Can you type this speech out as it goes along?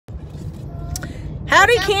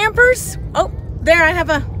Howdy, campers. Oh, there I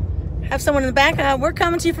have someone in the back. We're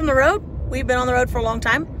coming to you from the road. We've been on the road for a long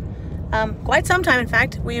time, quite some time in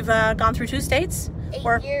fact. We've gone through 2 states.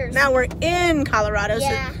 8 years. Now we're in Colorado.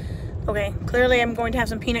 Yeah. So, okay, clearly I'm going to have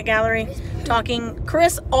some peanut gallery talking.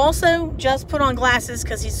 Chris also just put on glasses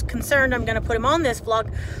because he's concerned I'm going to put him on this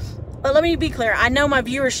vlog. But let me be clear. I know my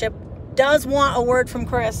viewership does want a word from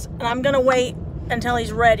Chris, and I'm going to wait until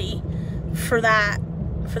he's ready for that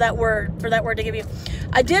word to give you.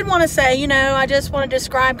 I did want to say, you know, I just want to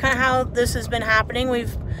describe kind of how this has been happening.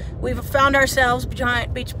 We've found ourselves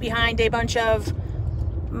behind a bunch of,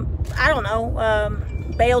 I don't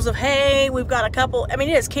know, bales of hay. We've got a couple. I mean,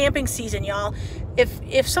 it is camping season, y'all.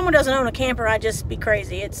 If someone doesn't own a camper, I'd just be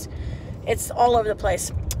crazy. It's all over the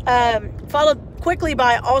place. Followed quickly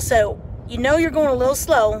by also, you know, you're going a little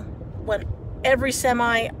slow when every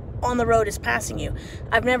semi on the road is passing you.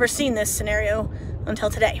 I've never seen this scenario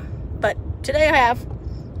until today, but today I have.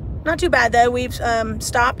 Not too bad though. We've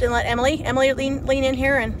stopped and let Emily lean in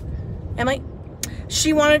here, and Emily,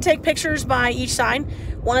 she wanted to take pictures by each side.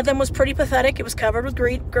 One of them was pretty pathetic. It was covered with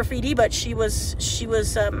graffiti, but she was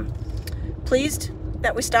pleased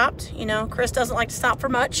that we stopped. You know, Chris doesn't like to stop for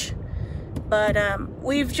much, but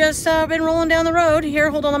we've just been rolling down the road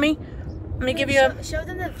here. Hold on, let me give you show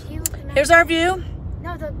them the view. Here's our view.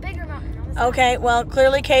 No, the bigger mountain. Okay, well,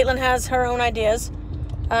 clearly Caitlin has her own ideas.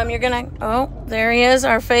 You're gonna, oh, there he is,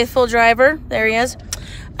 our faithful driver. There he is.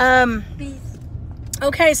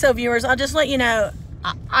 Okay, so viewers, I'll just let you know,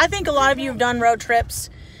 I think a lot of you have done road trips.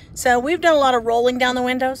 So we've done a lot of rolling down the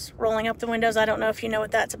windows, rolling up the windows. I don't know if you know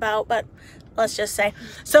what that's about, but let's just say.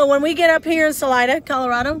 So when we get up here in Salida,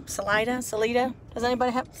 Colorado, Salida, does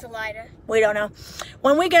anybody have? Salida. We don't know.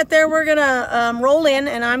 When we get there, we're gonna roll in,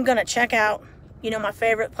 and I'm gonna check out, you know, my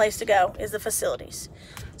favorite place to go is the facilities.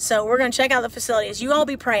 So we're going to check out the facilities. You all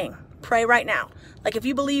be praying. Pray right now. Like if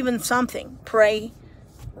you believe in something, pray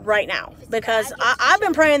right now. Because I've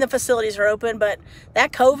been praying the facilities are open, but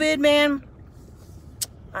that COVID, man,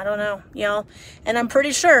 I don't know, y'all. And I'm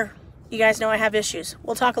pretty sure you guys know I have issues.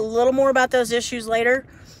 We'll talk a little more about those issues later.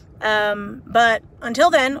 But until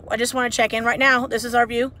then, I just want to check in right now. This is our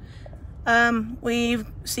view. We've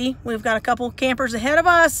got a couple campers ahead of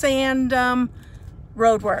us and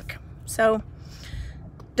road work. So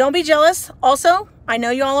don't be jealous. Also, I know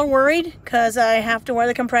you all are worried because I have to wear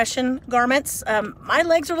the compression garments. My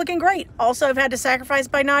legs are looking great. Also, I've had to sacrifice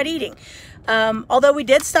by not eating. Although we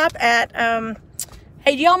did stop at,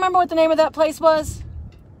 hey, do y'all remember what the name of that place was?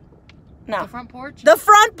 No. The front porch? The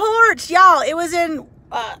front porch, y'all. It was in,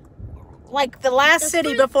 like the last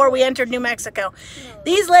city before we entered New Mexico. No.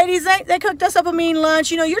 These ladies, they cooked us up a mean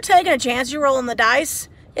lunch. You know, you're taking a chance. You're rolling the dice.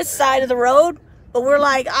 It's side of the road. But we're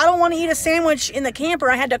like, I don't want to eat a sandwich in the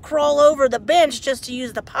camper. I had to crawl over the bench just to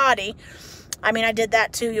use the potty. I mean, I did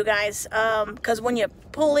that too, you guys. Because when you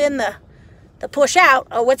pull in the push out,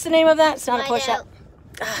 oh, what's the name of that? It's not a push out.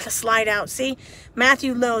 The slide out. See,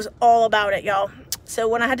 Matthew knows all about it, y'all. So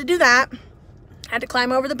when I had to do that, I had to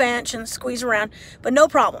climb over the bench and squeeze around. But no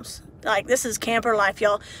problems. Like, this is camper life,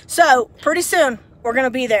 y'all. So pretty soon, we're going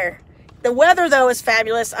to be there. The weather, though, is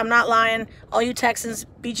fabulous. I'm not lying. All you Texans,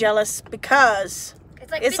 be jealous because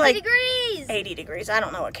it's like 50 degrees. 80 degrees. I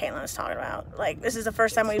don't know what Caitlin is talking about. Like, this is the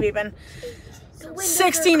first time we've even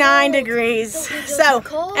 69 degrees. So,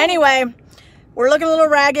 anyway, we're looking a little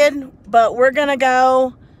ragged, but we're going to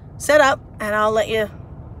go set up, and I'll let you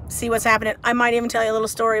see what's happening. I might even tell you a little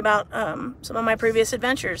story about some of my previous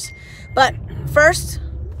adventures. But first,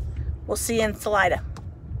 we'll see you in Salida.